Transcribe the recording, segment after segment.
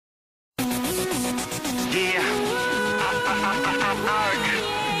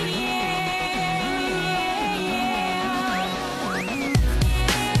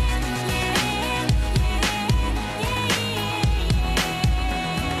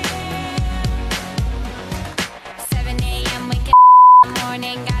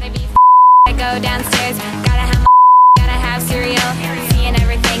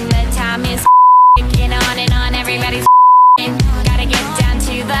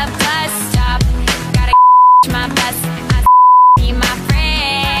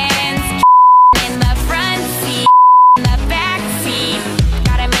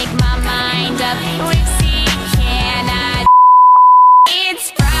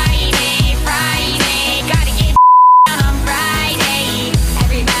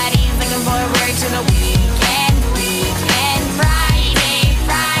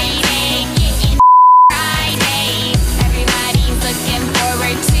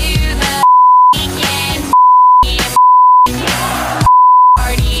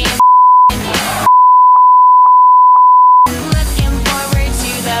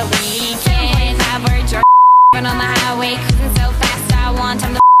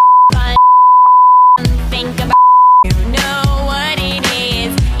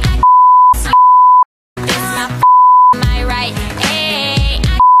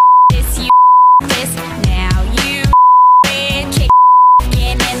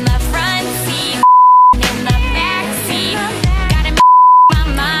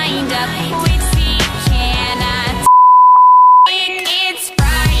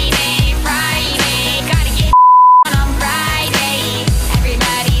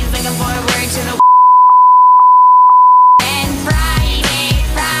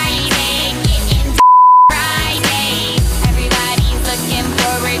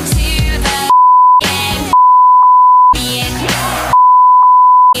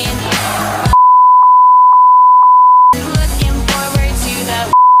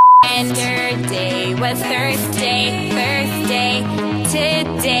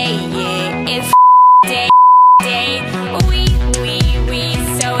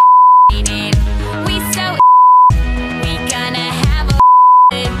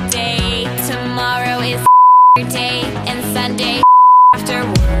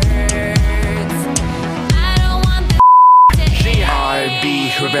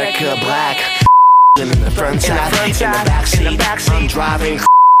Rebecca Black. In the front side, in the backseat, I'm driving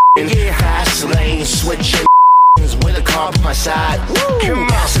in fast lane, switching with a car by my side.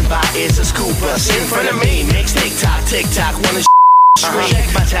 Passing by is a school bus in front of me. Makes tick-tock, wanna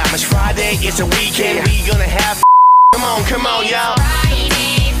check my time, it's Friday, it's a weekend. We gonna have come on, y'all.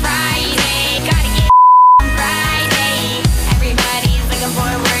 Friday, gotta get Friday. Everybody's looking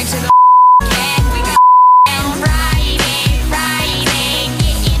for